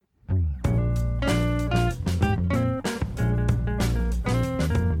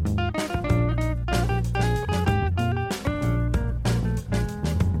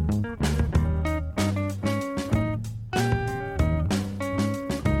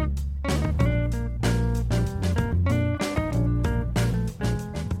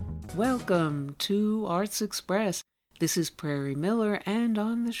welcome to Arts Express. This is Prairie Miller, and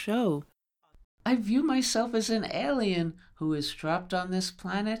on the show, I view myself as an alien who is dropped on this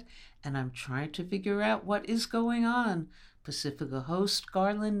planet, and I'm trying to figure out what is going on. Pacifica host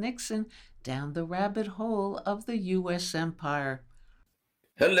Garland Nixon down the rabbit hole of the U.S. empire.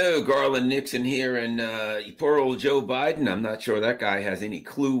 Hello, Garland Nixon here, and poor old Joe Biden. I'm not sure that guy has any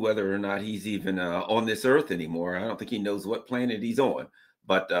clue whether or not he's even on this earth anymore. I don't think he knows what planet he's on.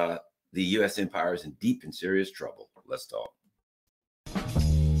 But the U.S. empire is in deep and serious trouble. Let's talk.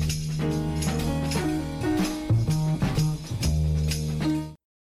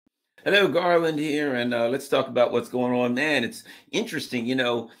 Hello, Garland here, and let's talk about what's going on. Man, it's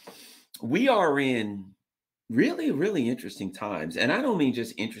interesting. We are in really, really interesting times. And I don't mean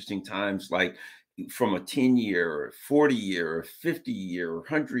just interesting times like from a 10-year or 40-year or 50-year or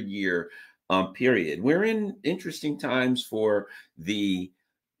 100-year period. We're in interesting times for the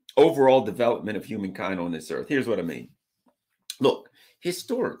overall development of humankind on this earth. Here's what I mean. Look,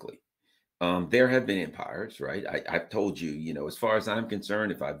 historically, there have been empires, right? I've told you, as far as I'm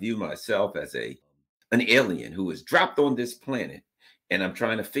concerned, if I view myself as an alien who is dropped on this planet and I'm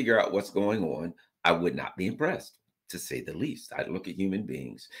trying to figure out what's going on, I would not be impressed, to say the least. I'd look at human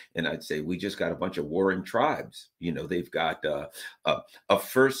beings and I'd say, we just got a bunch of warring tribes. They've got a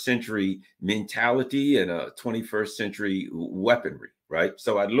first century mentality and a 21st century weaponry, right?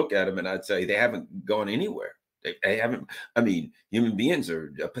 So I'd look at them and I'd say, they haven't gone anywhere. They haven't. I mean, human beings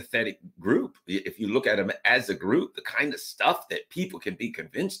are a pathetic group. If you look at them as a group, the kind of stuff that people can be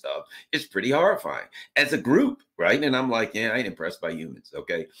convinced of is pretty horrifying as a group, right? And I'm like, yeah, I ain't impressed by humans.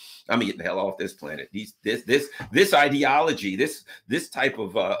 Okay, I'm getting the hell off this planet. This ideology, this type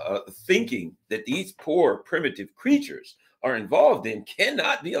of thinking that these poor primitive creatures are involved in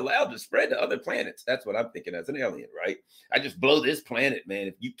cannot be allowed to spread to other planets. That's what I'm thinking as an alien, right? I just blow this planet, man.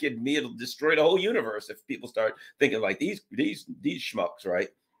 If you kidding me, it'll destroy the whole universe if people start thinking like these schmucks, right?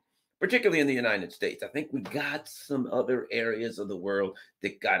 Particularly in the United States. I think we got some other areas of the world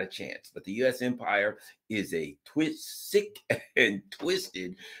that got a chance, but the U.S. empire is a sick and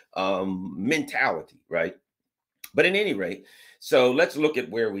twisted mentality, right? But at any rate, so let's look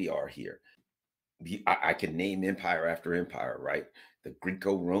at where we are here. I can name empire after empire, right? The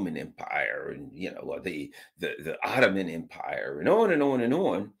Greco-Roman Empire, and the Ottoman Empire, and on and on and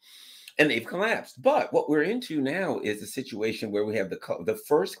on, and they've collapsed. But what we're into now is a situation where we have the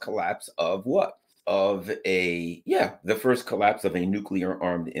first collapse of what? The first collapse of a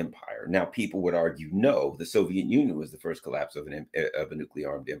nuclear-armed empire. Now, people would argue, no, the Soviet Union was the first collapse of a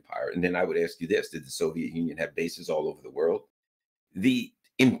nuclear-armed empire. And then I would ask you this: did the Soviet Union have bases all over the world? The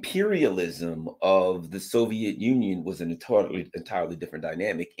imperialism of the Soviet Union was an entirely different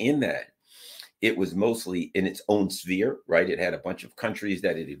dynamic in that it was mostly in its own sphere, right? It had a bunch of countries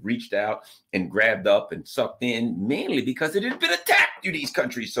that it had reached out and grabbed up and sucked in, mainly because it had been attacked through these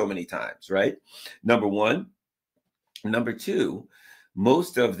countries so many times, right? Number one. Number two,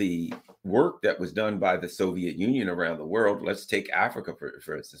 most of the work that was done by the Soviet Union around the world, let's take Africa,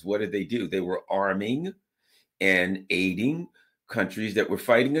 for instance, what did they do? They were arming and aiding countries that were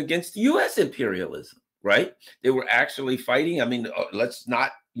fighting against U.S. imperialism, right? They were actually fighting. I mean, let's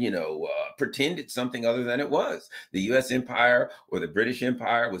not, pretend it's something other than it was. The U.S. empire or the British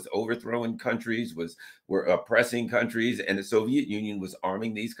Empire was overthrowing countries, were oppressing countries, and the Soviet Union was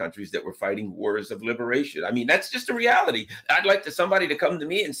arming these countries that were fighting wars of liberation. I mean, that's just a reality. I'd like somebody to come to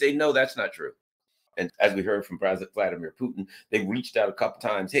me and say, no, that's not true. And as we heard from President Vladimir Putin, they reached out a couple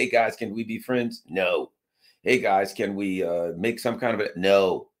times. Hey, guys, can we be friends? No. Hey, guys, can we make some kind of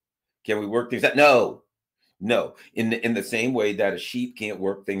no? Can we work things out? No. In the same way that a sheep can't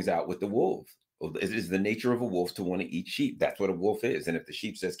work things out with the wolf. It is the nature of a wolf to want to eat sheep. That's what a wolf is. And if the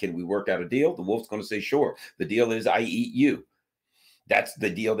sheep says, can we work out a deal? The wolf's going to say, sure. The deal is I eat you. That's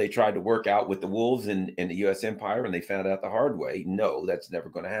the deal they tried to work out with the wolves in the U.S. empire, and they found out the hard way. No, that's never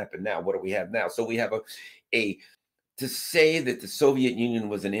going to happen. Now, what do we have now? So we have to say that the Soviet Union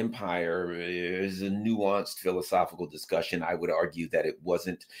was an empire is a nuanced philosophical discussion. I would argue that it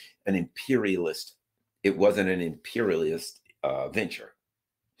wasn't an imperialist. It wasn't an imperialist venture.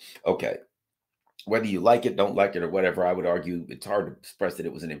 Okay. Whether you like it, don't like it, or whatever, I would argue it's hard to express that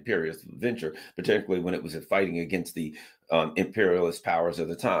it was an imperialist venture, particularly when it was fighting against the imperialist powers of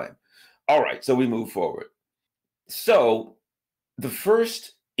the time. All right, so we move forward. So the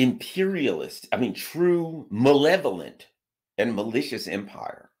first imperialist, true malevolent and malicious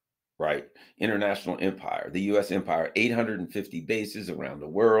empire, right? International empire, the U.S. empire, 850 bases around the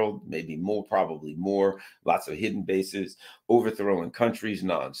world, maybe more, probably more, lots of hidden bases, overthrowing countries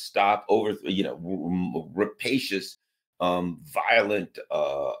nonstop, rapacious violent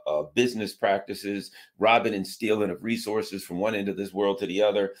business practices, robbing and stealing of resources from one end of this world to the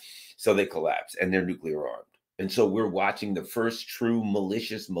other. So they collapse and they're nuclear armed. And so we're watching the first true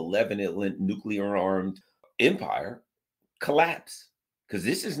malicious, malevolent, nuclear armed empire collapse. Because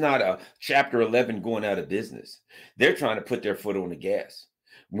this is not a chapter 11 going out of business. They're trying to put their foot on the gas.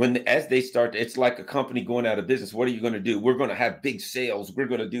 As they start, it's like a company going out of business. What are you going to do? We're going to have big sales. We're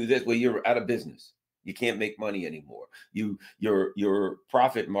going to do this. Well, you're out of business. You can't make money anymore. Your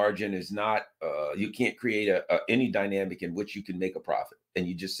profit margin is not. You can't create any dynamic in which you can make a profit. And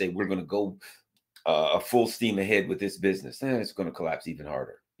you just say we're going to go a full steam ahead with this business. It's going to collapse even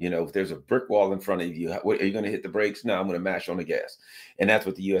harder. If there's a brick wall in front of you, what, are you going to hit the brakes? No, I'm going to mash on the gas. And that's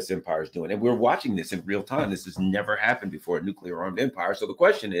what the U.S. empire is doing. And we're watching this in real time. This has never happened before, a nuclear armed empire. So the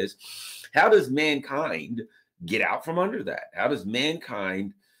question is, how does mankind get out from under that? How does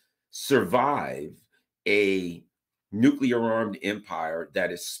mankind survive a nuclear armed empire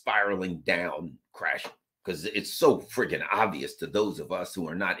that is spiraling down, crashing? Because it's so freaking obvious to those of us who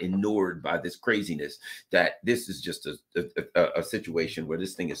are not inured by this craziness that this is just a situation where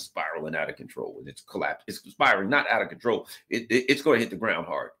this thing is spiraling out of control and it's collapsed. It's spiraling, not out of control. It's going to hit the ground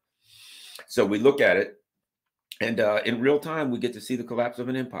hard. So we look at it, and in real time, we get to see the collapse of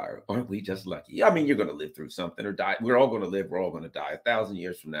an empire. Aren't we just lucky? I mean, you're going to live through something or die. We're all going to live. We're all going to die. 1,000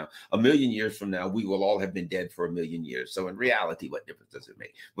 years from now, 1,000,000 years from now, we will all have been dead for 1,000,000 years. So in reality, what difference does it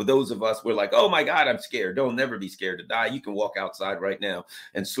make? For those of us, we're like, oh my God, I'm scared. Don't never be scared to die. You can walk outside right now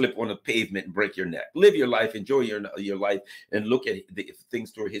and slip on the pavement and break your neck. Live your life, enjoy your life, and look at things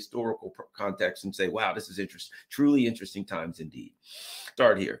through a historical context and say, wow, this is interesting. Truly interesting times indeed.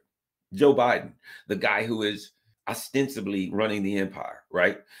 Start here. Joe Biden, the guy who is ostensibly running the empire,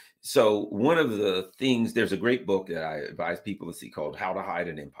 right? So one of the things, there's a great book that I advise people to see called How to Hide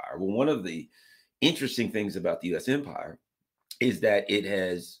an Empire. Well, one of the interesting things about the U.S. empire is that it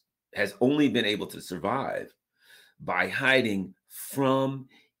has only been able to survive by hiding from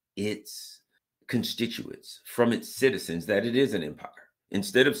its constituents, from its citizens, that it is an empire.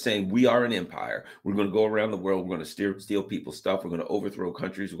 Instead of saying we are an empire, we're going to go around the world, we're going to steal people's stuff, we're going to overthrow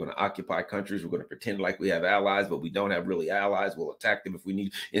countries, we're going to occupy countries, we're going to pretend like we have allies, but we don't have really allies, we'll attack them if we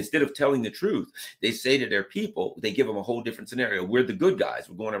need. Instead of telling the truth, they say to their people, they give them a whole different scenario. We're the good guys.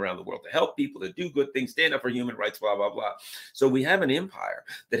 We're going around the world to help people, to do good things, stand up for human rights, blah, blah, blah. So we have an empire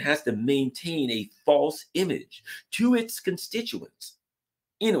that has to maintain a false image to its constituents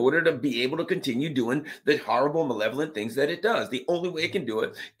in order to be able to continue doing the horrible, malevolent things that it does. The only way it can do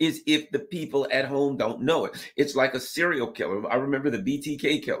it is if the people at home don't know it. It's like a serial killer. I remember the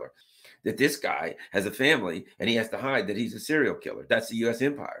BTK killer, that this guy has a family and he has to hide that he's a serial killer. That's the U.S.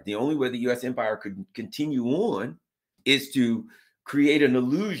 empire. The only way the U.S. empire could continue on is to create an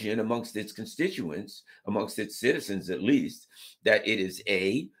illusion amongst its constituents, amongst its citizens at least, that it is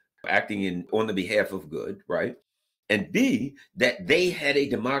acting on the behalf of good, right? And B, that they had a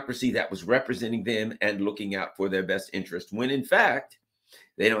democracy that was representing them and looking out for their best interest, when in fact,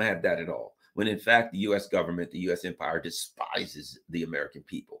 they don't have that at all. When in fact, the U.S. government, the U.S. empire despises the American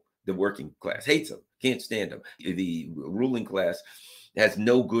people. The working class hates them, can't stand them. The ruling class has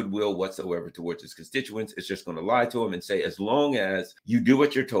no goodwill whatsoever towards its constituents. It's just going to lie to them and say, as long as you do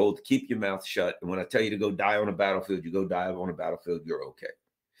what you're told, keep your mouth shut. And when I tell you to go die on a battlefield, you go die on a battlefield, you're okay.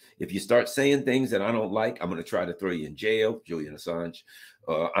 If you start saying things that I don't like, I'm going to try to throw you in jail, Julian Assange.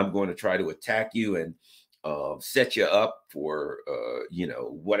 I'm going to try to attack you and set you up for,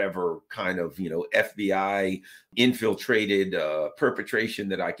 whatever kind of, FBI infiltrated perpetration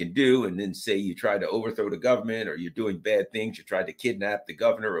that I can do. And then say you tried to overthrow the government, or you're doing bad things. You tried to kidnap the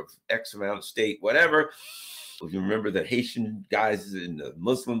governor of X amount of state, whatever. If you remember the Haitian guys and the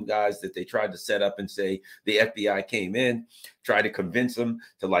Muslim guys that they tried to set up and say the FBI came in, tried to convince them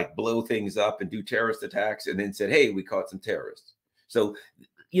to like blow things up and do terrorist attacks, and then said, hey, we caught some terrorists. So,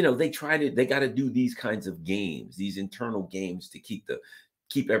 they got to do these kinds of games, these internal games to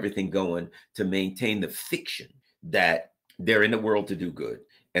keep everything going, to maintain the fiction that they're in the world to do good,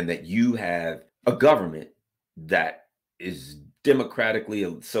 and that you have a government that is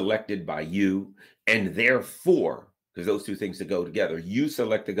democratically selected by you, and therefore, because those two things that go together, you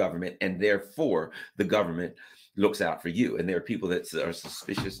select the government, and therefore the government looks out for you. And there are people that are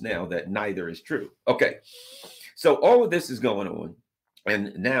suspicious now that neither is true. Okay, so all of this is going on.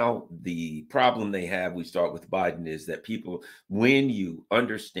 And now the problem they have, we start with Biden, is that people, when you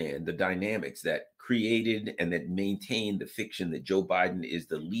understand the dynamics that created and that maintain the fiction that Joe Biden is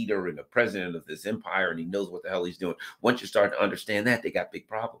the leader and the president of this empire and he knows what the hell he's doing, once you start to understand that, they got big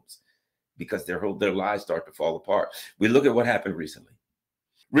problems, because their lives start to fall apart. We look at what happened recently.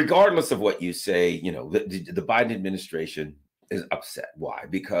 regardless of what you say, the Biden administration is upset. Why?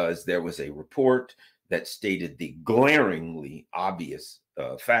 Because there was a report that stated the glaringly obvious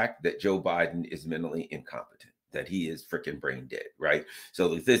fact that Joe Biden is mentally incompetent, that he is freaking brain dead, right?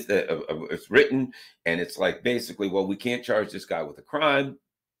 So this it's written, and it's like basically, well, we can't charge this guy with a crime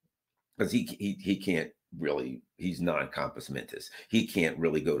because he can't really, he's non-compos mentis. He can't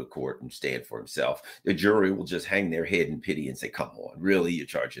really go to court and stand for himself. The jury will just hang their head in pity and say, come on, really, you're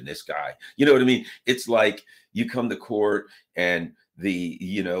charging this guy? You know what I mean? It's like you come to court and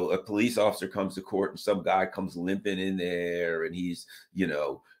a police officer comes to court and some guy comes limping in there and he's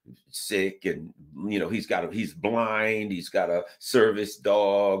sick, and he's blind, he's got a service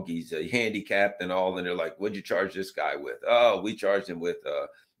dog, he's a handicapped and all, and they're like, what'd you charge this guy with? Oh, we charged him with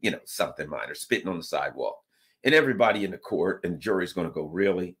something minor, spitting on the sidewalk. And everybody in the court and the jury's going to go,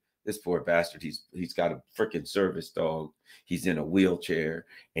 really? This poor bastard, he's got a freaking service dog, he's in a wheelchair,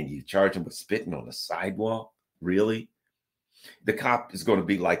 and you charge him with spitting on the sidewalk? Really? The cop is going to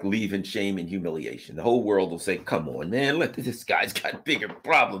be like leaving shame and humiliation. The whole world will say, come on, man, this guy's got bigger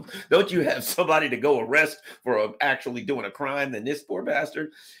problems. Don't you have somebody to go arrest for actually doing a crime than this poor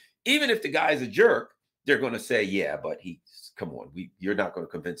bastard? Even if the guy's a jerk, they're going to say, yeah, but come on, you're not going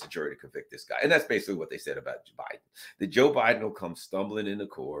to convince a jury to convict this guy. And that's basically what they said about Biden. That Joe Biden will come stumbling into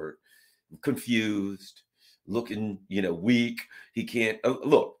court, confused, looking, weak. He can't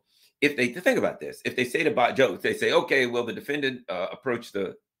look. If they think about this, if they say to Joe, if they say, okay, well, the defendant approached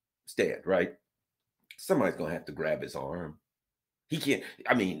the stand, right? Somebody's going to have to grab his arm. He can't,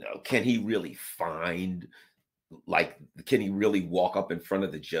 can he really can he really walk up in front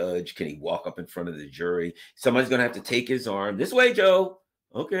of the judge? Can he walk up in front of the jury? Somebody's going to have to take his arm. This way, Joe.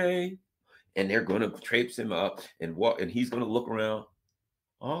 Okay. And they're going to traipse him up and walk, and he's going to look around.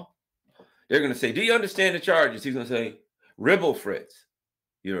 Oh, they're going to say, do you understand the charges? He's going to say, Ribble Fritz.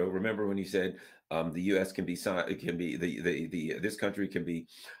 Remember when he said the U.S. can be this country can be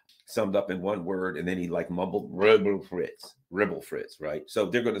summed up in one word, and then he mumbled Ribble Fritz, right? So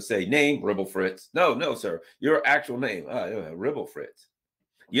they're going to say name Ribble Fritz. No, sir, your actual name, Ribble Fritz.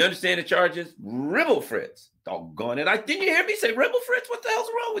 You understand the charges? Ribble Fritz. Doggone it! Didn't you hear me say Ribble Fritz? What the hell's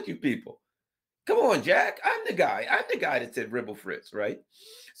wrong with you people? Come on, Jack. I'm the guy that said Ribble Fritz, right?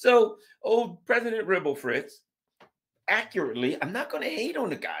 So old President Ribble Fritz. Accurately, I'm not going to hate on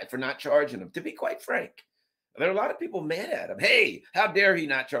the guy for not charging him, to be quite frank. There are a lot of people mad at him. Hey, how dare he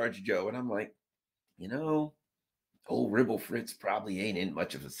not charge Joe? And I'm like, old Ribble Fritz probably ain't in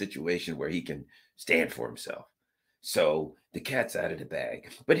much of a situation where he can stand for himself. So the cat's out of the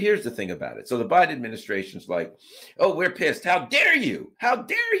bag. But here's the thing about it. So the Biden administration's like, oh, we're pissed. How dare you? How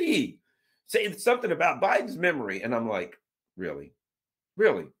dare he say something about Biden's memory? And I'm like, really?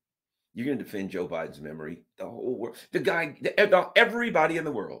 Really? You're going to defend Joe Biden's memory? The whole world, everybody in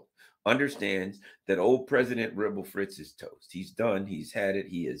the world understands that old President Ribble Fritz is toast. He's done. He's had it.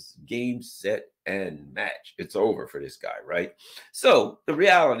 He is game, set, and match. It's over for this guy, right? So the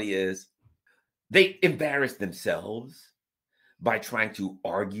reality is they embarrass themselves by trying to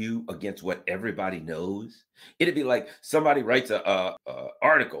argue against what everybody knows. It'd be like somebody writes a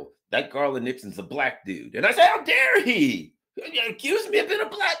article that Garland Nixon's a black dude, and I say, how dare he? You accuse me of being a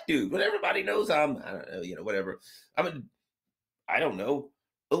black dude, but everybody knows I don't know, whatever. I don't know,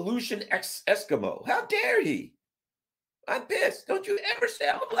 Aleutian Eskimo. How dare he? I'm pissed. Don't you ever say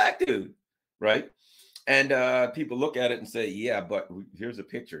I'm a black dude, right? And people look at it and say, yeah, but here's a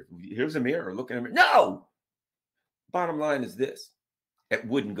picture. Here's a mirror. Look at it. No! Bottom line is this. It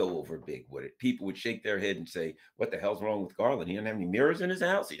wouldn't go over big, would it? People would shake their head and say, what the hell's wrong with Garland? He doesn't have any mirrors in his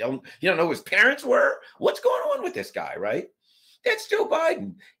house. He don't know who his parents were. What's going on with this guy, right? That's Joe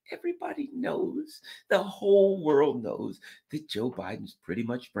Biden. Everybody knows, the whole world knows that Joe Biden's pretty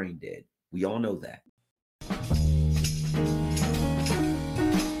much brain dead. We all know that.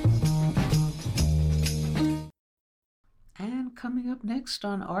 And coming up next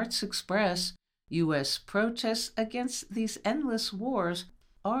on Arts Express, U.S. protests against these endless wars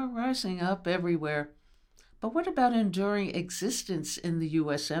are rising up everywhere. But what about enduring existence in the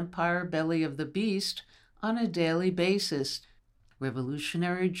U.S. empire belly of the beast on a daily basis?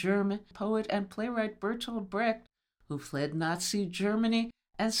 Revolutionary German poet and playwright Bertolt Brecht, who fled Nazi Germany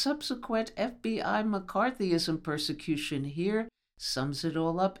and subsequent FBI McCarthyism persecution here, sums it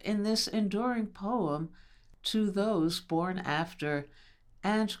all up in this enduring poem, To Those Born After,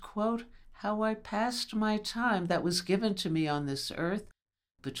 and, quote, how I passed my time that was given to me on this earth.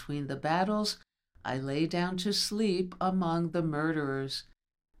 Between the battles, I lay down to sleep among the murderers.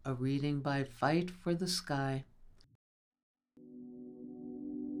 A reading by Fight for the Sky.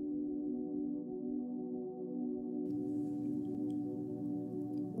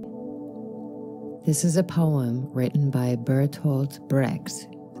 This is a poem written by Bertolt Brecht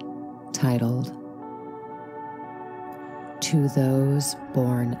titled To Those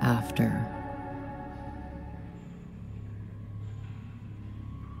Born After.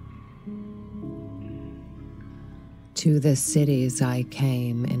 To the cities I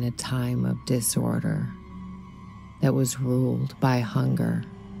came in a time of disorder that was ruled by hunger.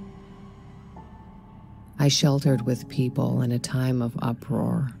 I sheltered with people in a time of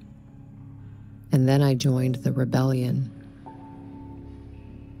uproar, and then I joined the rebellion.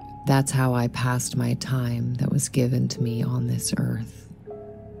 That's how I passed my time that was given to me on this earth.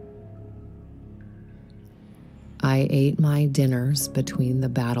 I ate my dinners between the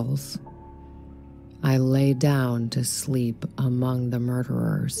battles. I lay down to sleep among the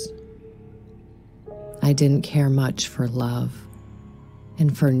murderers. I didn't care much for love,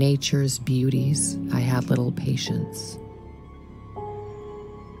 and for nature's beauties, I had little patience.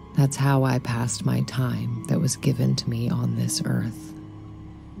 That's how I passed my time that was given to me on this earth.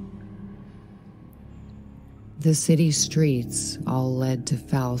 The city streets all led to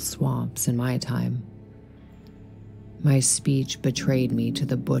foul swamps in my time. My speech betrayed me to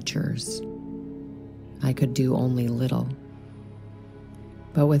the butchers. I could do only little.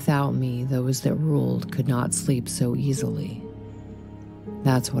 But without me, those that ruled could not sleep so easily.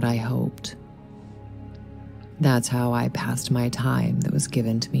 That's what I hoped. That's how I passed my time that was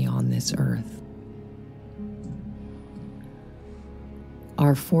given to me on this earth.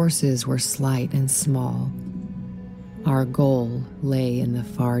 Our forces were slight and small. Our goal lay in the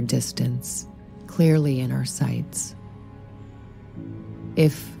far distance, clearly in our sights.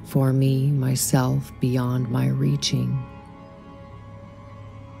 If for me, myself, beyond my reaching,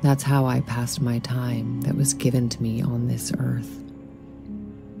 that's how I passed my time that was given to me on this earth.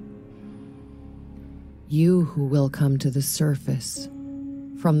 You who will come to the surface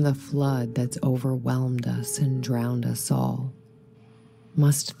from the flood that's overwhelmed us and drowned us all,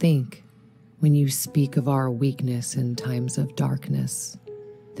 must think when you speak of our weakness in times of darkness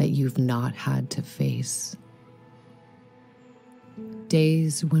that you've not had to face.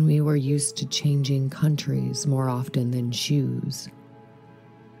 Days when we were used to changing countries more often than shoes.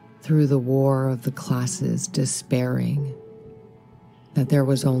 Through the war of the classes despairing that there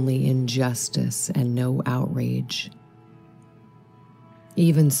was only injustice and no outrage.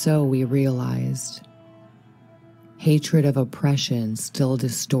 Even so, we realized hatred of oppression still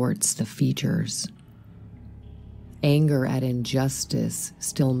distorts the features. Anger at injustice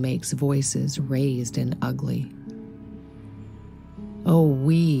still makes voices raised and ugly. Oh,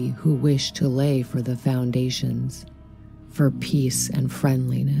 we who wish to lay for the foundations, for peace and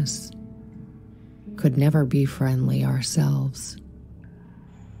friendliness, could never be friendly ourselves.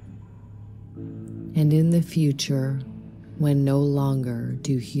 And in the future, when no longer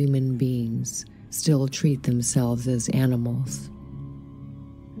do human beings still treat themselves as animals,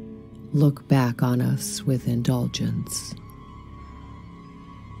 look back on us with indulgence.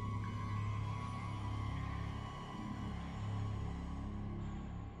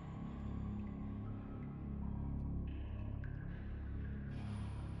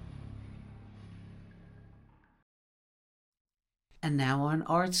 And now on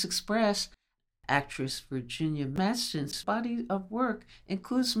Arts Express, actress Virginia Madsen's body of work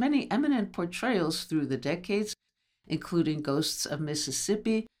includes many eminent portrayals through the decades, including Ghosts of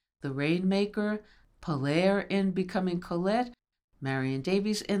Mississippi, The Rainmaker, Polaire in Becoming Colette, Marion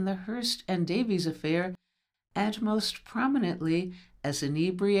Davies in The Hearst and Davies Affair, and most prominently as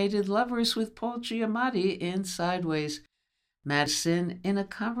inebriated lovers with Paul Giamatti in Sideways. Madsen in a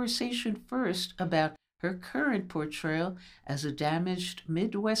conversation first about her current portrayal as a damaged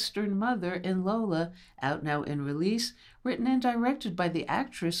Midwestern mother in Lola, out now in release, written and directed by the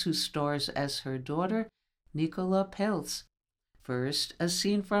actress who stars as her daughter, Nicola Peltz. First, a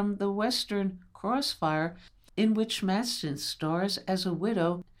scene from the Western Crossfire, in which Madsen stars as a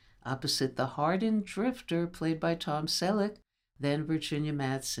widow opposite the hardened drifter played by Tom Selleck, then Virginia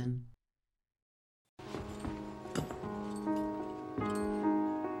Madsen.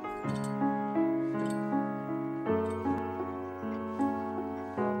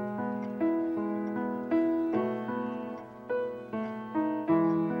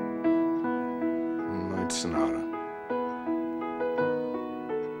 Sonata.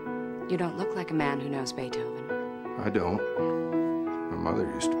 You don't look like a man who knows Beethoven. I don't. My mother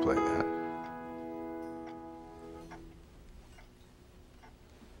used to play that.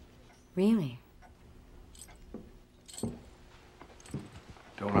 Really?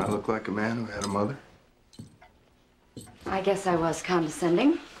 Don't I look like a man who had a mother? I guess I was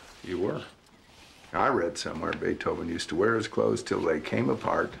condescending. You were. I read somewhere Beethoven used to wear his clothes till they came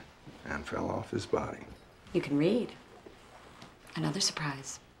apart and fell off his body. You can read. Another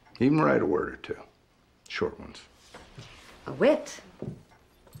surprise. Even write a word or two. Short ones. A wit.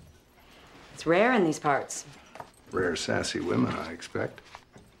 It's rare in these parts. Rare sassy women, I expect.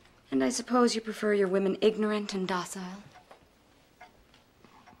 And I suppose you prefer your women ignorant and docile?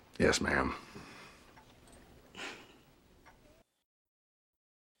 Yes, ma'am.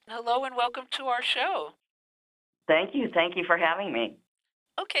 Hello and welcome to our show. Thank you. Thank you for having me.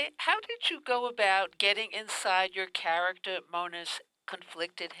 Okay, how did you go about getting inside your character, Mona's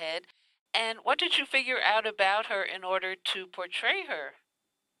conflicted head? And what did you figure out about her in order to portray her?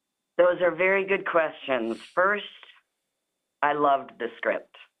 Those are very good questions. First, I loved the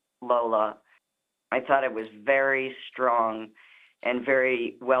script, Lola. I thought it was very strong and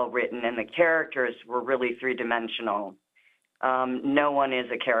very well written, and the characters were really three-dimensional. No one is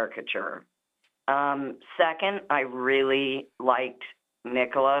a caricature. Second, I really liked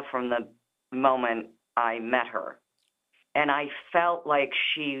Nicola from the moment I met her. And I felt like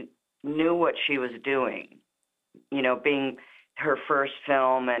she knew what she was doing, you know, being her first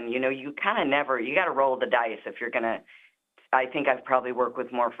film. And, you know, you kind of never, you got to roll the dice if you're going to, I think I've probably worked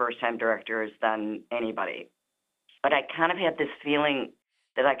with more first-time directors than anybody. But I kind of had this feeling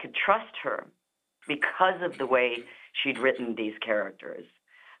that I could trust her because of the way she'd written these characters.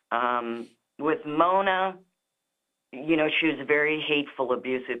 With Mona, you know, she was a very hateful,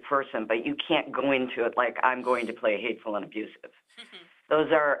 abusive person, but you can't go into it like I'm going to play hateful and abusive.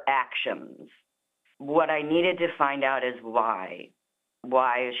 Those are actions. What I needed to find out is why.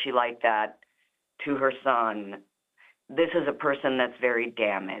 Why is she like that to her son? This is a person that's very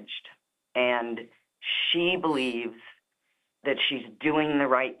damaged, and she believes that she's doing the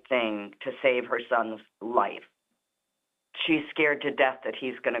right thing to save her son's life. She's scared to death that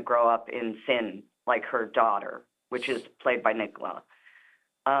he's going to grow up in sin like her daughter, which is played by Nicola.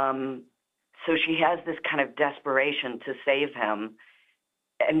 So she has this kind of desperation to save him,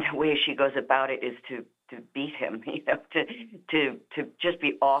 and the way she goes about it is to beat him, you know, to just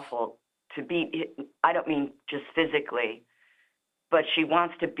be awful, to beat, I don't mean just physically, but she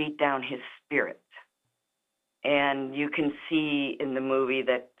wants to beat down his spirit. And you can see in the movie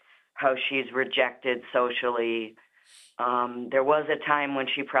that how she's rejected socially. There was a time when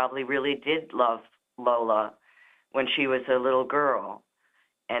she probably really did love Lola when she was a little girl,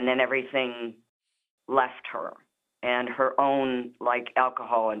 and then everything left her and her own, like,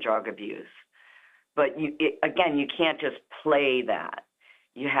 alcohol and drug abuse. But again, you can't just play that.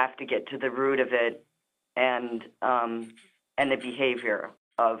 You have to get to the root of it and the behavior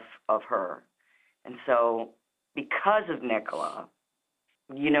of her. And so because of Nicola,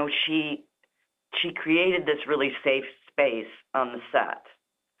 you know, she created this really safe space on the set.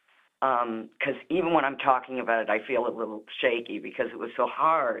 Because even when I'm talking about it, I feel a little shaky because it was so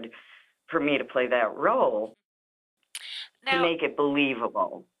hard for me to play that role to make it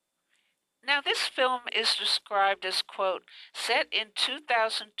believable. Now, this film is described as, quote, set in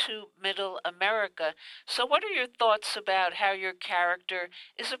 2002 Middle America. So what are your thoughts about how your character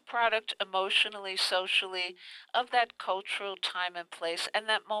is a product emotionally, socially, of that cultural time and place and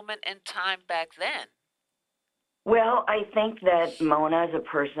that moment in time back then? Well, I think that Mona is a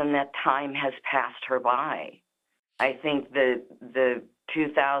person that time has passed her by. I think the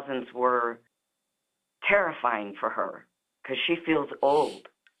 2000s were terrifying for her because she feels old.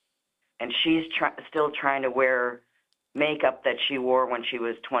 And she's still trying to wear makeup that she wore when she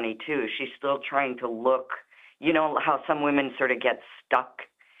was 22. She's still trying to look, you know, how some women sort of get stuck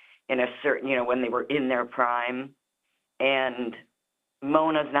in a certain, you know, when they were in their prime. And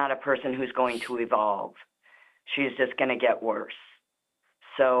Mona's not a person who's going to evolve. She's just going to get worse.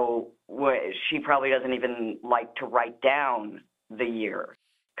 So she probably doesn't even like to write down the year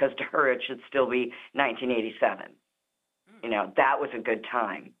because to her it should still be 1987. You know, that was a good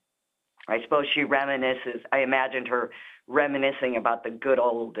time. I suppose she reminisces. I imagined her reminiscing about the good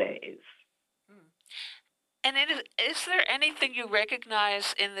old days. And is there anything you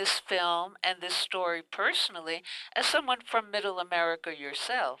recognize in this film and this story personally as someone from Middle America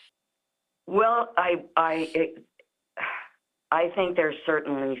yourself? Well, I think there's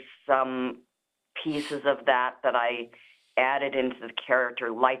certainly some pieces of that I added into the character,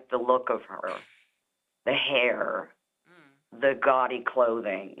 like the look of her, the hair, the gaudy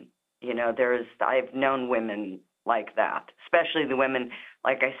clothing. You know, I've known women like that, especially the women,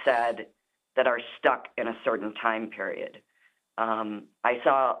 like I said, that are stuck in a certain time period. I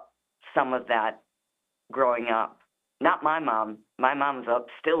saw some of that growing up. Not my mom. My mom's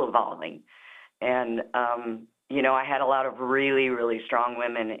still evolving. And, you know, I had a lot of really, really strong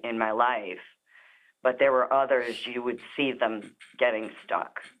women in my life, but there were others you would see them getting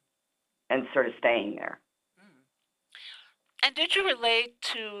stuck. and sort of staying there. And did you relate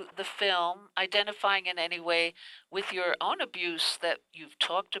to the film, identifying in any way with your own abuse that you've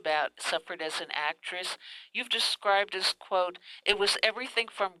talked about, suffered as an actress? You've described as, quote, it was everything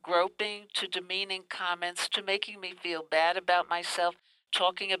from groping to demeaning comments to making me feel bad about myself,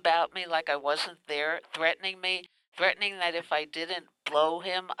 talking about me like I wasn't there, threatening me, threatening that if I didn't blow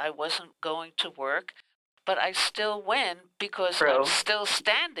him, I wasn't going to work. But I still win because I'm True. still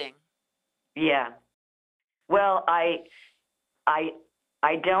standing. Yeah. Well, I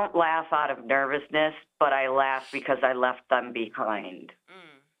don't laugh out of nervousness, but I laugh because I left them behind.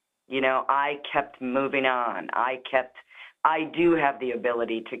 You know, I kept moving on. I do have the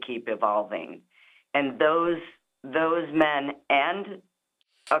ability to keep evolving. And those men and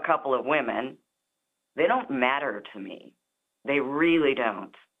a couple of women, they don't matter to me. They really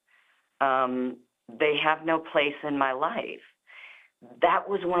don't. They have no place in my life. That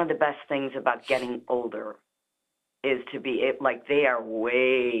was one of the best things about getting older, is to be like, they are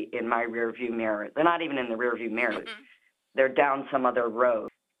way in my rearview mirror. They're not even in the rearview mirror. They're down some other road.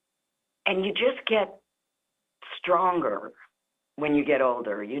 And you just get stronger when you get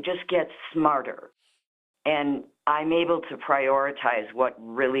older. You just get smarter. And I'm able to prioritize what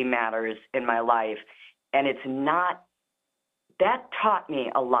really matters in my life. And it's not, that taught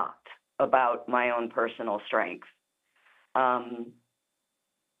me a lot about my own personal strength.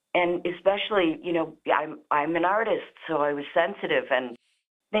 And especially, you know, I'm an artist, so I was sensitive, and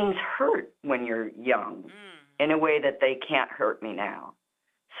things hurt when you're young in a way that they can't hurt me now.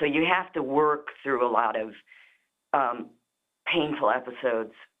 So you have to work through a lot of painful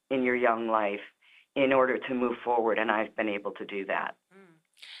episodes in your young life in order to move forward, and I've been able to do that.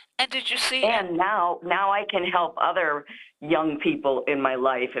 And did you see? And now I can help other young people in my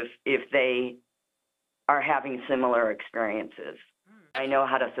life if they are having similar experiences. I know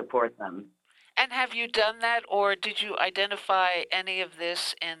how to support them. And have you done that, or did you identify any of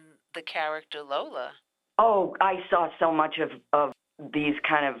this in the character Lola? Oh, I saw so much of these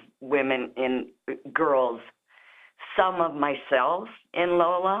kind of women in girls, some of myself in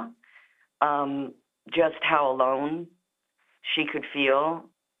Lola, just how alone she could feel.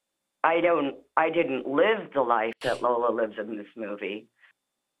 I didn't live the life that Lola lives in this movie,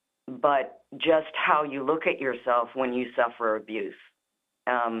 but just how you look at yourself when you suffer abuse.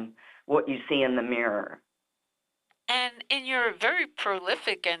 What you see in the mirror. And in your very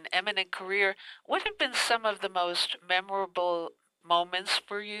prolific and eminent career, what have been some of the most memorable moments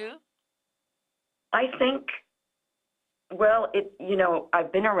for you? I think, well,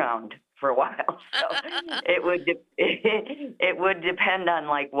 I've been around for a while, so it would depend on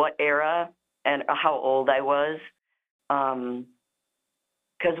like what era and how old I was.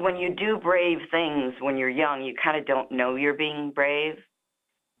 Because when you do brave things when you're young, you kind of don't know you're being brave.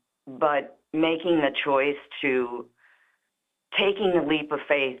 But making the choice to taking the leap of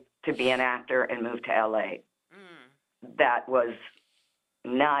faith to be an actor and move to LA, that was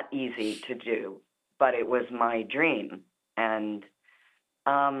not easy to do, but it was my dream. And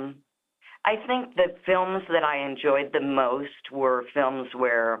I think the films that I enjoyed the most were films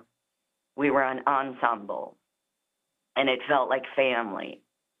where we were an ensemble and it felt like family.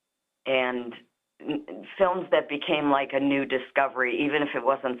 And films that became like a new discovery, even if it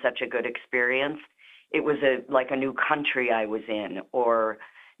wasn't such a good experience. It was like a new country I was in, or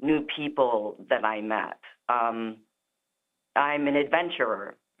new people that I met. I'm an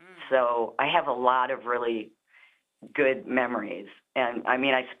adventurer, so I have a lot of really good memories. And I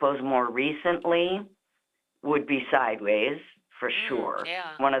mean, I suppose more recently would be Sideways, for sure.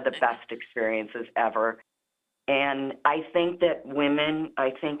 Yeah. One of the best experiences ever. And I think that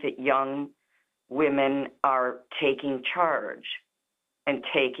young women are taking charge and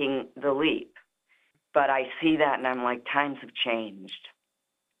taking the leap. But I see that and I'm like, times have changed.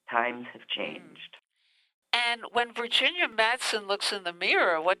 Times have changed. And when Virginia Madsen looks in the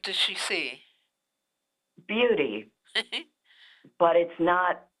mirror, what does she see? Beauty. But it's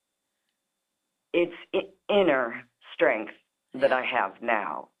not, it's inner strength that I have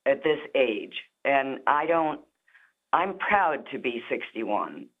now at this age. And I'm proud to be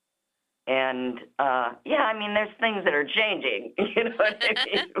 61. And, I mean, there's things that are changing, you know what I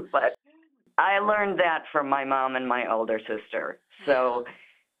mean? But I learned that from my mom and my older sister. So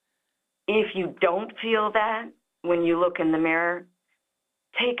if you don't feel that when you look in the mirror,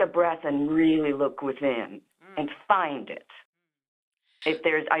 take a breath and really look within and find it.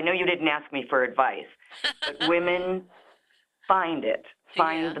 I know you didn't ask me for advice, but women, find it.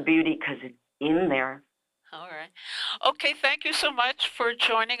 Find the beauty because it's in there. All right. Okay, thank you so much for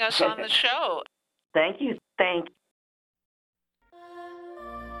joining us on the show. Thank you.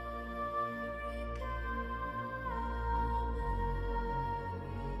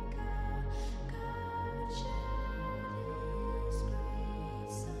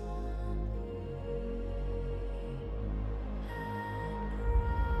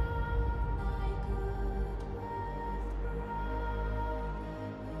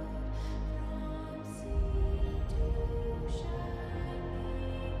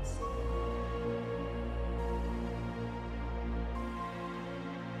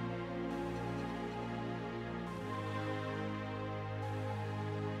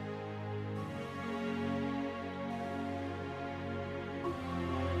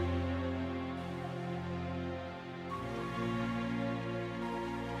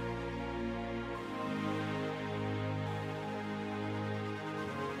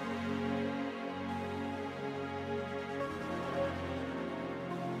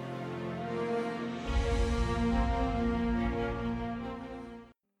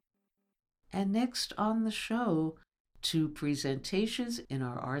 And next on the show, 2 presentations in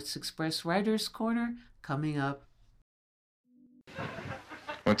our Arts Express Writers Corner coming up.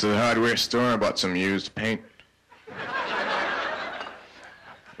 Went to the hardware store and bought some used paint. It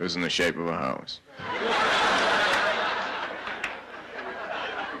was in the shape of a house.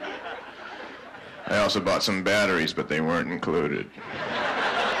 I also bought some batteries, but they weren't included.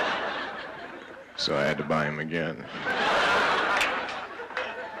 So I had to buy them again.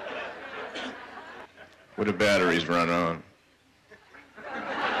 What do batteries run on?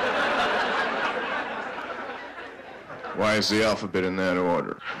 Why is the alphabet in that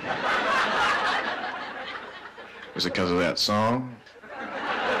order? Is it because of that song?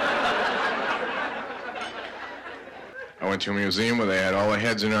 I went to a museum where they had all the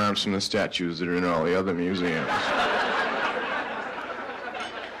heads and arms from the statues that are in all the other museums.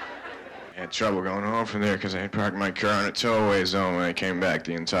 I had trouble going home from there because I had parked my car in a tow-away zone. When I came back,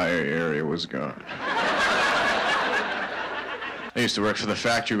 the entire area was gone. I used to work for the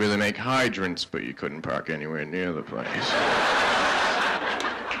factory where they make hydrants, but you couldn't park anywhere near the place.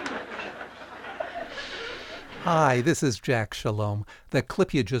 Hi, this is Jack Shalom. The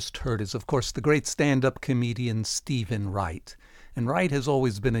clip you just heard is, of course, the great stand-up comedian Steven Wright. And Wright has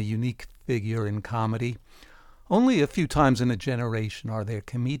always been a unique figure in comedy. Only a few times in a generation are there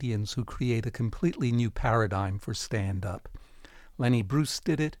comedians who create a completely new paradigm for stand-up. Lenny Bruce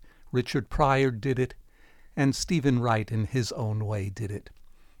did it, Richard Pryor did it, and Steven Wright in his own way did it.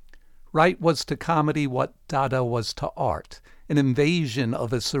 Wright was to comedy what Dada was to art, an invasion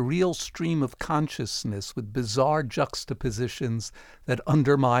of a surreal stream of consciousness with bizarre juxtapositions that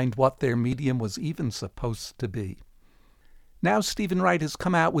undermined what their medium was even supposed to be. Now Steven Wright has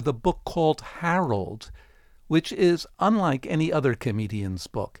come out with a book called Harold, which is unlike any other comedian's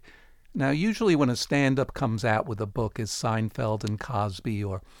book. Now, usually when a stand-up comes out with a book, as Seinfeld and Cosby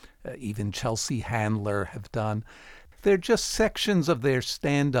or even Chelsea Handler have done, they're just sections of their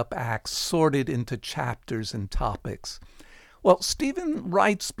stand-up acts sorted into chapters and topics. Well, Steven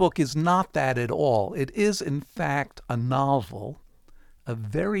Wright's book is not that at all. It is, in fact, a novel, a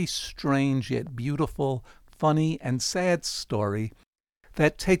very strange yet beautiful, funny and sad story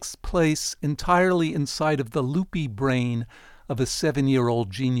that takes place entirely inside of the loopy brain of a 7-year-old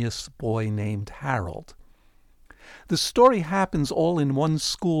genius boy named Harold. The story happens all in one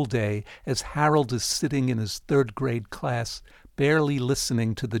school day as Harold is sitting in his 3rd grade class, barely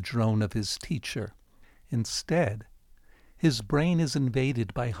listening to the drone of his teacher. Instead, his brain is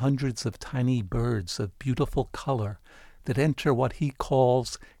invaded by hundreds of tiny birds of beautiful color that enter what he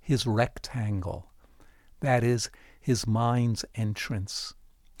calls his rectangle. That is, his mind's entrance.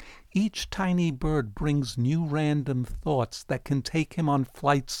 Each tiny bird brings new random thoughts that can take him on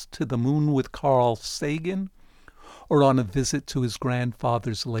flights to the moon with Carl Sagan or on a visit to his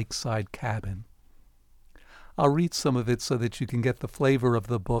grandfather's lakeside cabin. I'll read some of it so that you can get the flavor of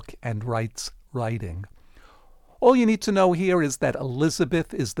the book and Wright's writing. All you need to know here is that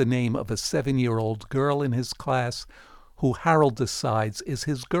Elizabeth is the name of a 7-year-old girl in his class who Harold decides is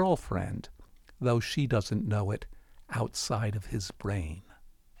his girlfriend, though she doesn't know it outside of his brain.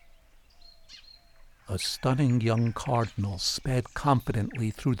 A stunning young cardinal sped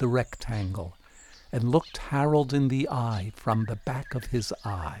confidently through the rectangle and looked Harold in the eye from the back of his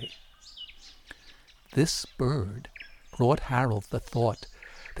eye. This bird brought Harold the thought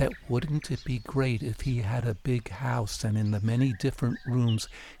that wouldn't it be great if he had a big house and in the many different rooms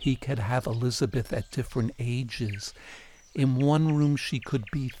he could have Elizabeth at different ages. In one room she could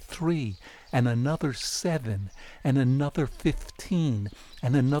be 3, and another 7, and another 15,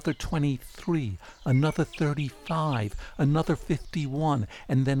 and another 23, another 35, another 51,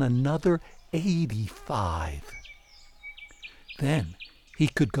 and then another 85. Then he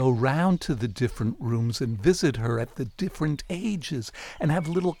could go round to the different rooms and visit her at the different ages and have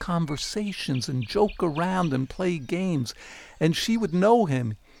little conversations and joke around and play games, and she would know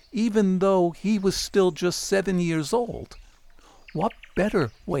him even though he was still just 7 years old. What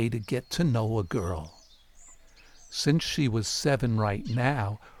better way to get to know a girl? Since she was 7 right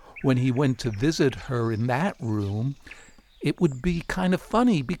now, when he went to visit her in that room, it would be kind of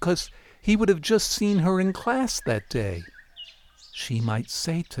funny because he would have just seen her in class that day. She might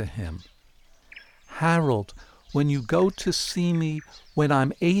say to him, "Harold, when you go to see me when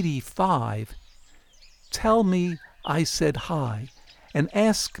I'm 85, tell me I said hi and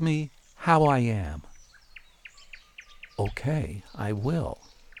ask me how I am." "Okay, I will."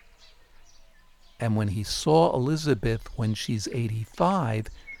 And when he saw Elizabeth when she's 85,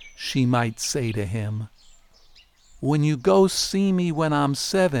 she might say to him, "When you go see me when I'm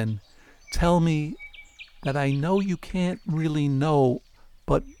 7, tell me that I know you can't really know,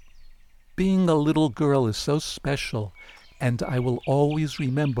 but Being a little girl is so special, and I will always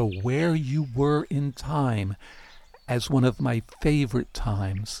remember where you were in time as one of my favorite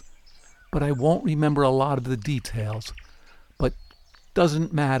times. But I won't remember a lot of the details. But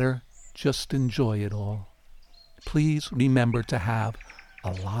doesn't matter, just enjoy it all. Please remember to have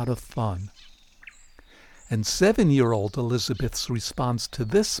a lot of fun. And 7-year-old Elizabeth's response to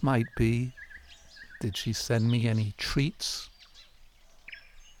this might be, did she send me any treats?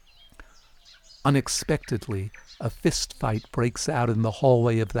 Unexpectedly, a fist fight breaks out in the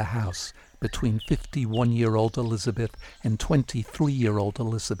hallway of the house between 51-year-old Elizabeth and 23-year-old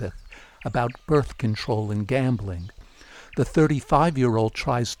Elizabeth about birth control and gambling. The 35-year-old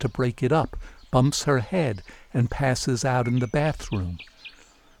tries to break it up, bumps her head, and passes out in the bathroom.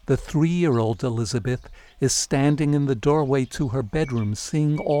 The 3-year-old Elizabeth is standing in the doorway to her bedroom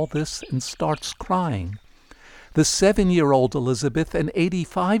seeing all this and starts crying. The 7-year-old Elizabeth and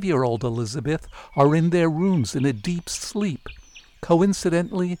 85-year-old Elizabeth are in their rooms in a deep sleep,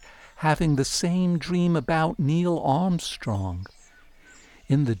 coincidentally having the same dream about Neil Armstrong.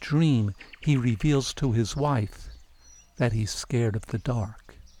 In the dream, he reveals to his wife that he's scared of the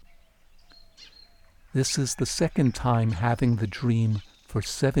dark. This is the second time having the dream for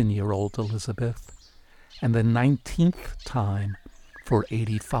 7-year-old Elizabeth, and the 19th time for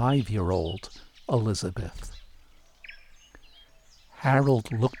 85-year-old Elizabeth.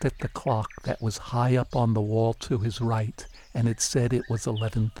 Harold looked at the clock that was high up on the wall to his right, and it said it was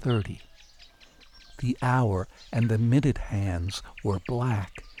 11:30. The hour and the minute hands were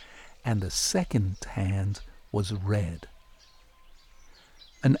black, and the second hand was red.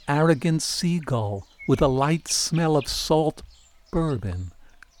 An arrogant seagull with a light smell of salt bourbon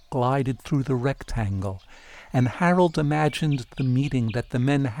glided through the rectangle, and Harold imagined the meeting that the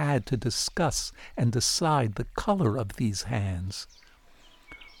men had to discuss and decide the color of these hands.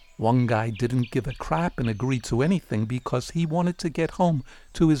 One guy didn't give a crap and agree to anything because he wanted to get home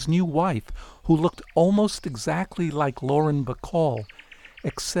to his new wife, who looked almost exactly like Lauren Bacall,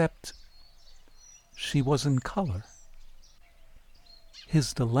 except she was in color.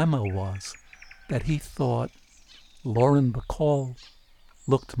 His dilemma was that he thought Lauren Bacall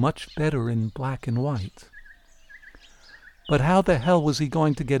looked much better in black and white. But how the hell was he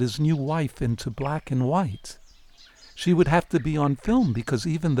going to get his new wife into black and white? She would have to be on film because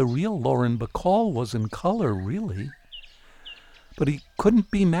even the real Lauren Bacall was in color, really. But he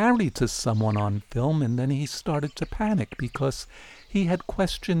couldn't be married to someone on film, and then he started to panic because he had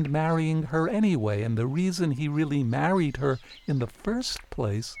questioned marrying her anyway, and the reason he really married her in the first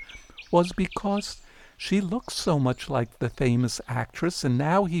place was because she looked so much like the famous actress, and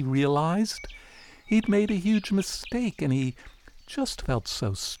now he realized he'd made a huge mistake, and he just felt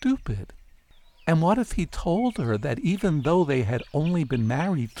so stupid. And what if he told her that even though they had only been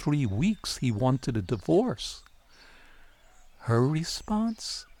married 3 weeks, he wanted a divorce? Her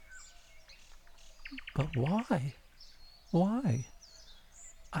response? But why? Why?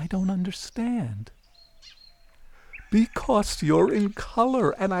 I don't understand. Because you're in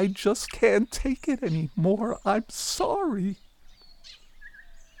color and I just can't take it anymore. I'm sorry.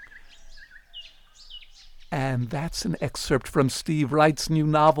 And that's an excerpt from Steve Wright's new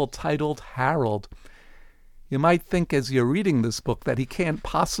novel titled Harold. You might think as you're reading this book that he can't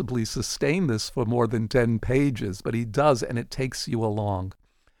possibly sustain this for more than 10 pages, but he does, and it takes you along.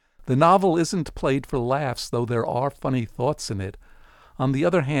 The novel isn't played for laughs, though there are funny thoughts in it. On the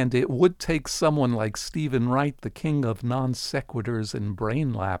other hand, it would take someone like Steven Wright, the king of non sequiturs and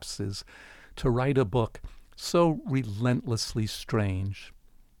brain lapses, to write a book so relentlessly strange.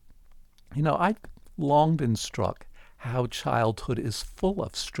 You know, I've long been struck how childhood is full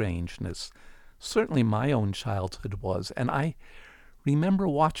of strangeness. Certainly my own childhood was, and I remember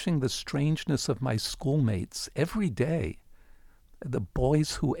watching the strangeness of my schoolmates every day. The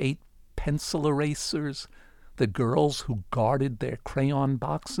boys who ate pencil erasers, the girls who guarded their crayon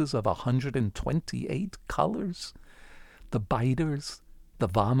boxes of 128 colors, the biters, the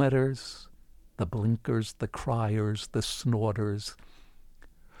vomiters, the blinkers, the criers, the snorters.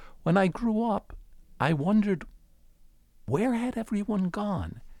 When I grew up, I wondered, where had everyone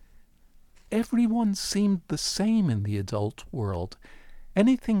gone? Everyone seemed the same in the adult world.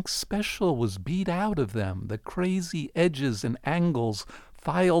 Anything special was beat out of them. The crazy edges and angles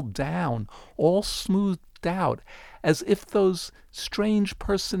filed down, all smoothed out, as if those strange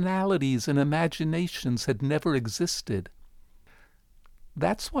personalities and imaginations had never existed.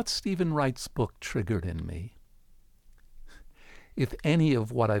 That's what Steven Wright's book triggered in me. If any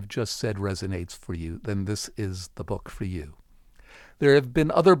of what I've just said resonates for you, then this is the book for you. There have been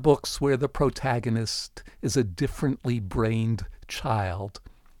other books where the protagonist is a differently brained child,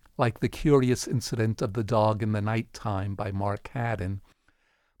 like The Curious Incident of the Dog in the Nighttime by Mark Haddon.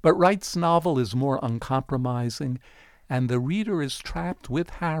 But Wright's novel is more uncompromising, and the reader is trapped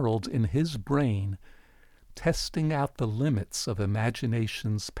with Harold in his brain, testing out the limits of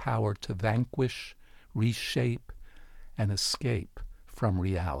imagination's power to vanquish, reshape, and escape from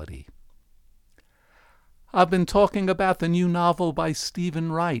reality. I've been talking about the new novel by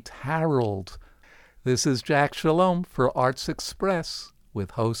Steven Wright, Harold. This is Jack Shalom for Arts Express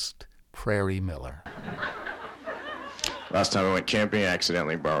with host Prairie Miller. Last time I went camping, I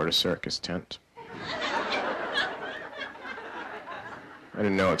accidentally borrowed a circus tent. I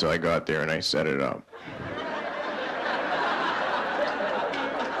didn't know until I got there and I set it up.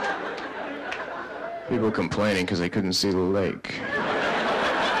 People complaining because they couldn't see the lake.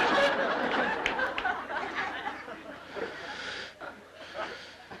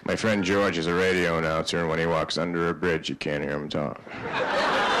 My friend George is a radio announcer, and when he walks under a bridge, you can't hear him talk.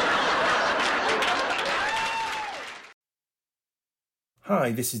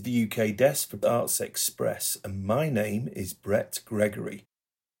 Hi, this is the UK desk for Arts Express, and my name is Brett Gregory.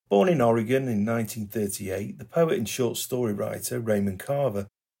 Born in Oregon in 1938, the poet and short story writer Raymond Carver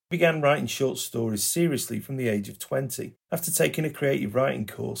began writing short stories seriously from the age of 20 after taking a creative writing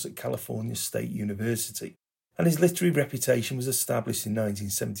course at California State University, and his literary reputation was established in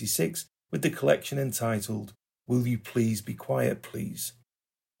 1976 with the collection entitled Will You Please Be Quiet Please?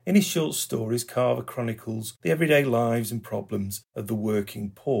 In his short stories, Carver chronicles the everyday lives and problems of the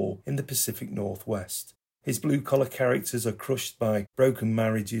working poor in the Pacific Northwest. His blue-collar characters are crushed by broken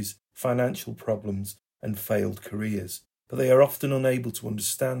marriages, financial problems, and failed careers, but they are often unable to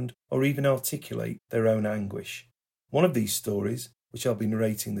understand or even articulate their own anguish. One of these stories, which I'll be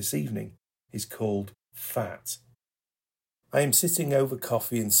narrating this evening, is called Fat. I am sitting over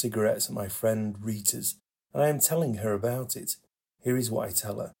coffee and cigarettes at my friend Rita's, and I am telling her about it. Here is what I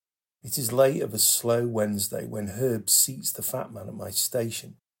tell her. It is late of a slow Wednesday when Herb seats the fat man at my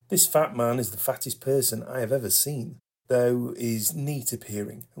station. This fat man is the fattest person I have ever seen, though is neat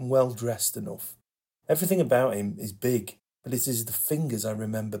appearing and well dressed enough. Everything about him is big, but it is the fingers I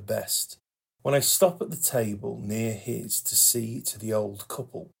remember best. When I stop at the table near his to see to the old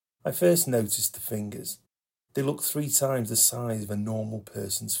couple, I first noticed the fingers. They look 3 times the size of a normal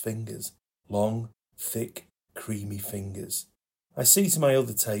person's fingers. Long, thick, creamy fingers. I see to my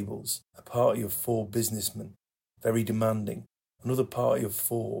other tables a party of 4 businessmen, very demanding, another party of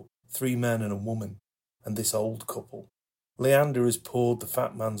 4, 3 men and a woman, and this old couple. Leander has poured the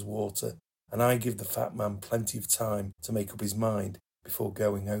fat man's water, and I give the fat man plenty of time to make up his mind before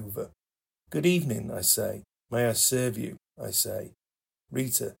going over. Good evening, I say. May I serve you, I say.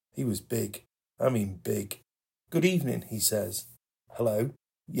 Rita, he was big. I mean big. Good evening, he says. Hello?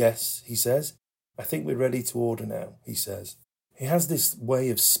 Yes, he says. I think we're ready to order now, he says. He has this way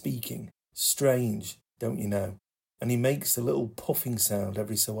of speaking, strange, don't you know, and he makes a little puffing sound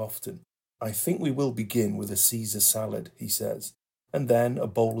every so often. I think we will begin with a Caesar salad, he says, and then a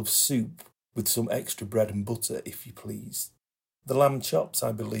bowl of soup with some extra bread and butter, if you please. The lamb chops,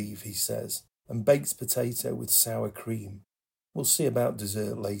 I believe, he says, and baked potato with sour cream. We'll see about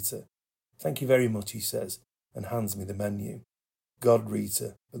dessert later. Thank you very much, he says, and hands me the menu. God,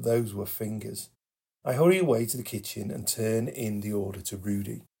 Rita, but those were fingers. I hurry away to the kitchen and turn in the order to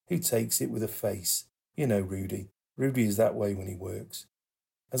Rudy, who takes it with a face. You know Rudy. Rudy is that way when he works.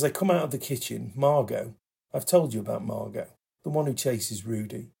 As I come out of the kitchen, Margot, I've told you about Margot, the one who chases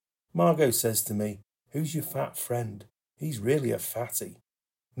Rudy. Margot says to me, who's your fat friend? He's really a fatty.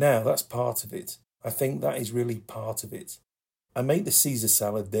 Now, that's part of it. I think that is really part of it. I make the Caesar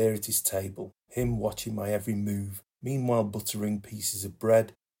salad there at his table, him watching my every move, meanwhile buttering pieces of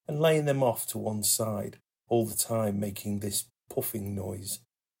bread and laying them off to one side, all the time making this puffing noise.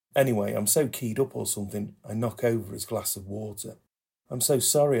 Anyway, I'm so keyed up or something, I knock over his glass of water. I'm so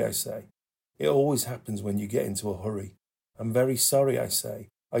sorry, I say. It always happens when you get into a hurry. I'm very sorry, I say.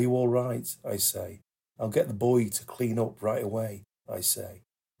 Are you all right? I say. I'll get the boy to clean up right away, I say.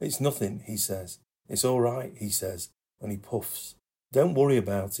 It's nothing, he says. It's all right, he says, and he puffs. Don't worry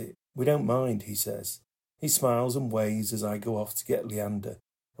about it. We don't mind, he says. He smiles and waves as I go off to get Leander,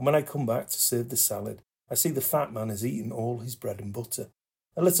 and when I come back to serve the salad, I see the fat man has eaten all his bread and butter.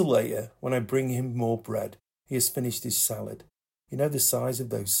 A little later, when I bring him more bread, he has finished his salad. You know the size of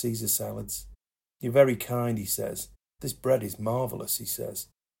those Caesar salads? You're very kind, he says. This bread is marvellous, he says.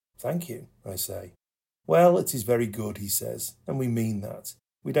 Thank you, I say. Well, it is very good, he says, and we mean that.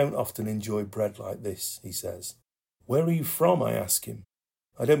 We don't often enjoy bread like this, he says. Where are you from, I ask him.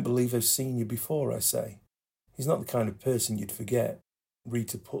 I don't believe I've seen you before, I say. He's not the kind of person you'd forget.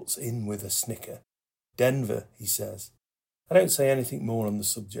 Rita puts in with a snicker. Denver, he says. I don't say anything more on the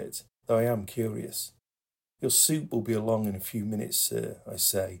subject, though I am curious. Your soup will be along in a few minutes, sir, I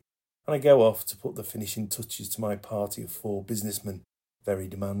say, and I go off to put the finishing touches to my party of 4 businessmen, very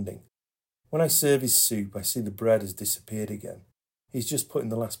demanding. When I serve his soup, I see the bread has disappeared again. He's just putting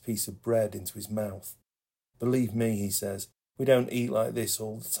the last piece of bread into his mouth. Believe me, he says, we don't eat like this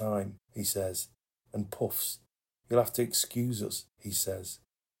all the time, he says, and puffs. You'll have to excuse us, he says.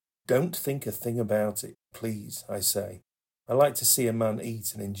 Don't think a thing about it, please, I say. I like to see a man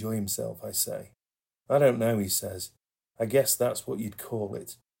eat and enjoy himself, I say. I don't know, he says. I guess that's what you'd call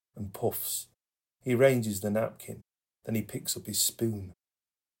it, and puffs. He arranges the napkin, then he picks up his spoon.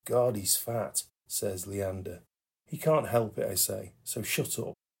 God, he's fat, says Leander. He can't help it, I say, so shut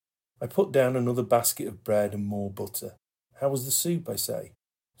up. I put down another basket of bread and more butter. How was the soup, I say.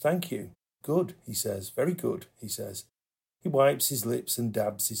 Thank you. Good, he says. Very good, he says. He wipes his lips and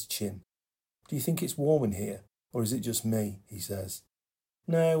dabs his chin. Do you think it's warm in here, or is it just me, he says.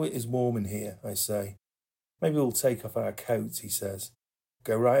 No, it is warm in here, I say. Maybe we'll take off our coats, he says.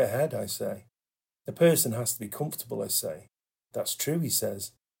 Go right ahead, I say. A person has to be comfortable, I say. That's true, he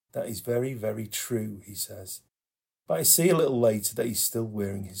says. That is very, very true, he says. But I see a little later that he's still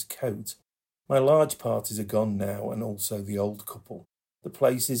wearing his coat. My large parties are gone now, and also the old couple. The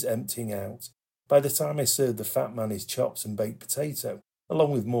place is emptying out. By the time I serve the fat man his chops and baked potato,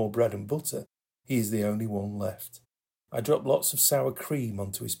 along with more bread and butter, he is the only one left. I drop lots of sour cream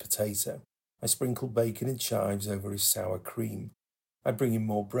onto his potato. I sprinkle bacon and chives over his sour cream. I bring him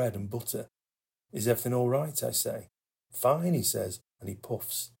more bread and butter. Is everything all right, I say. Fine, he says, and he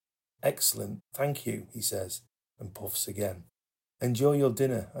puffs. Excellent, thank you, he says, and puffs again. Enjoy your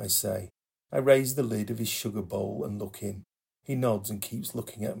dinner, I say. I raise the lid of his sugar bowl and look in. He nods and keeps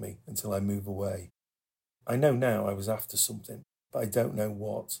looking at me until I move away. I know now I was after something, but I don't know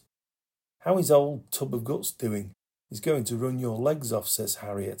what. How is old Tub of Guts doing? He's going to run your legs off, says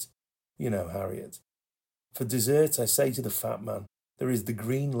Harriet. You know Harriet. For dessert, I say to the fat man, there is the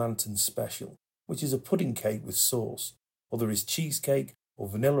Green Lantern Special, which is a pudding cake with sauce, or there is cheesecake, or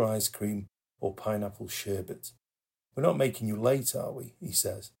vanilla ice cream, or pineapple sherbet. We're not making you late, are we? He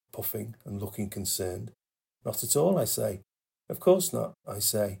says, puffing and looking concerned. Not at all, I say. Of course not, I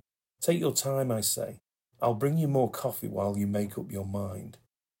say. Take your time, I say. I'll bring you more coffee while you make up your mind.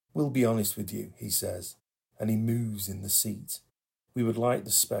 We'll be honest with you, he says, and he moves in the seat. We would like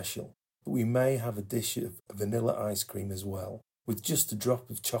the special, but we may have a dish of vanilla ice cream as well, with just a drop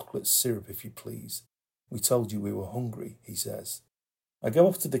of chocolate syrup if you please. We told you we were hungry, he says. I go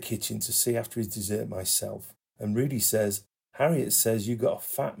off to the kitchen to see after his dessert myself, and Rudy says, Harriet says you got a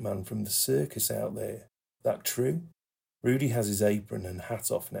fat man from the circus out there. That true? Rudy has his apron and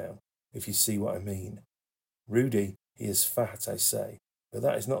hat off now, if you see what I mean. Rudy, he is fat, I say, but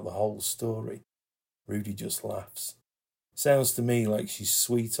that is not the whole story. Rudy just laughs. Sounds to me like she's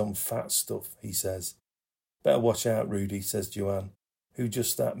sweet on fat stuff, he says. Better watch out, Rudy, says Joanne, who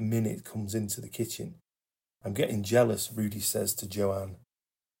just that minute comes into the kitchen. I'm getting jealous, Rudy says to Joanne.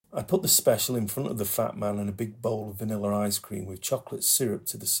 I put the special in front of the fat man and a big bowl of vanilla ice cream with chocolate syrup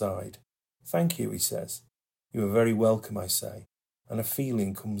to the side. Thank you, he says. You are very welcome, I say, and a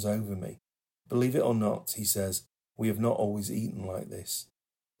feeling comes over me. Believe it or not, he says, we have not always eaten like this.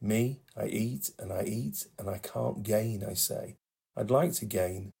 Me, I eat and I can't gain, I say. I'd like to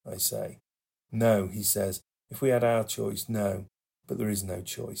gain, I say. No, he says, if we had our choice, no, but there is no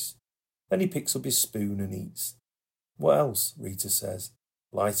choice. Then he picks up his spoon and eats. What else? Rita says,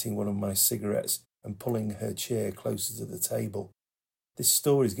 lighting one of my cigarettes and pulling her chair closer to the table. This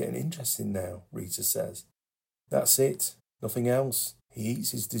story's getting interesting now, Rita says. That's it, nothing else. He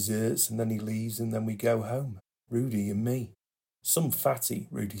eats his desserts and then he leaves and then we go home, Rudy and me. Some fatty,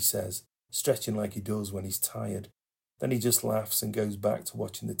 Rudy says, stretching like he does when he's tired. Then he just laughs and goes back to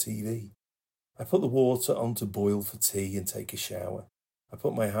watching the TV. I put the water on to boil for tea and take a shower. I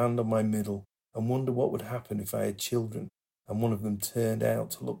put my hand on my middle and wonder what would happen if I had children and one of them turned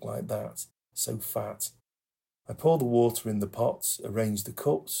out to look like that, so fat. I pour the water in the pots, arrange the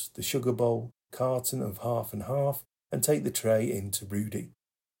cups, the sugar bowl, carton of half and half, and take the tray in to Rudy.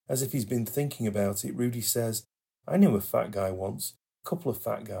 As if he's been thinking about it, Rudy says, I knew a fat guy once, a couple of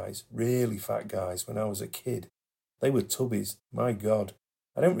fat guys, really fat guys, when I was a kid. They were tubbies, my God.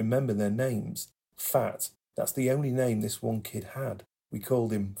 I don't remember their names. Fat, that's the only name this one kid had. We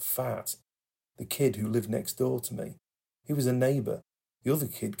called him Fat, the kid who lived next door to me. He was a neighbour. The other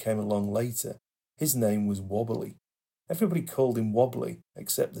kid came along later. His name was Wobbly. Everybody called him Wobbly,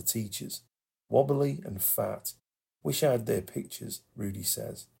 except the teachers. Wobbly and Fat. Wish I had their pictures, Rudy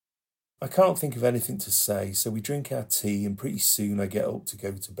says. I can't think of anything to say, so we drink our tea and pretty soon I get up to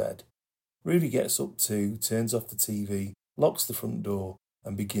go to bed. Rudy gets up too, turns off the TV locks the front door,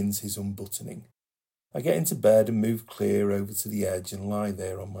 and begins his unbuttoning. I get into bed and move clear over to the edge and lie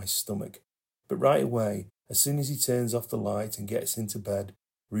there on my stomach. But right away, as soon as he turns off the light and gets into bed,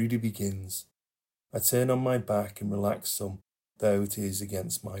 Rudy begins. I turn on my back and relax some, though it is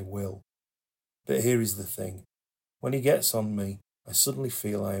against my will. But here is the thing. When he gets on me, I suddenly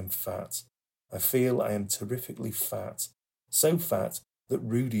feel I am fat. I feel I am terrifically fat. So fat that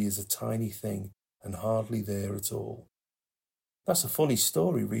Rudy is a tiny thing and hardly there at all. That's a funny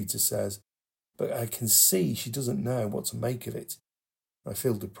story, Rita says, but I can see she doesn't know what to make of it. I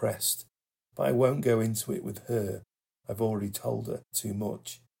feel depressed, but I won't go into it with her. I've already told her too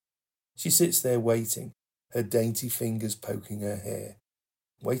much. She sits there waiting, her dainty fingers poking her hair.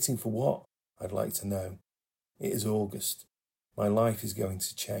 Waiting for what? I'd like to know. It is August. My life is going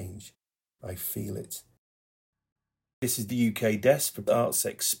to change. I feel it. This is the UK desk for Arts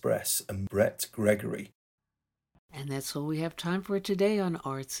Express and Brett Gregory. And that's all we have time for today on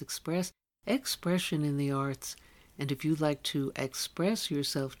Arts Express, expression in the arts. And if you'd like to express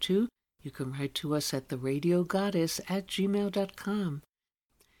yourself too, you can write to us at theradiogoddess@gmail.com.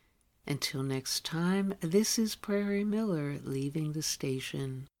 Until next time, this is Prairie Miller leaving the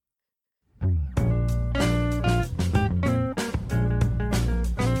station.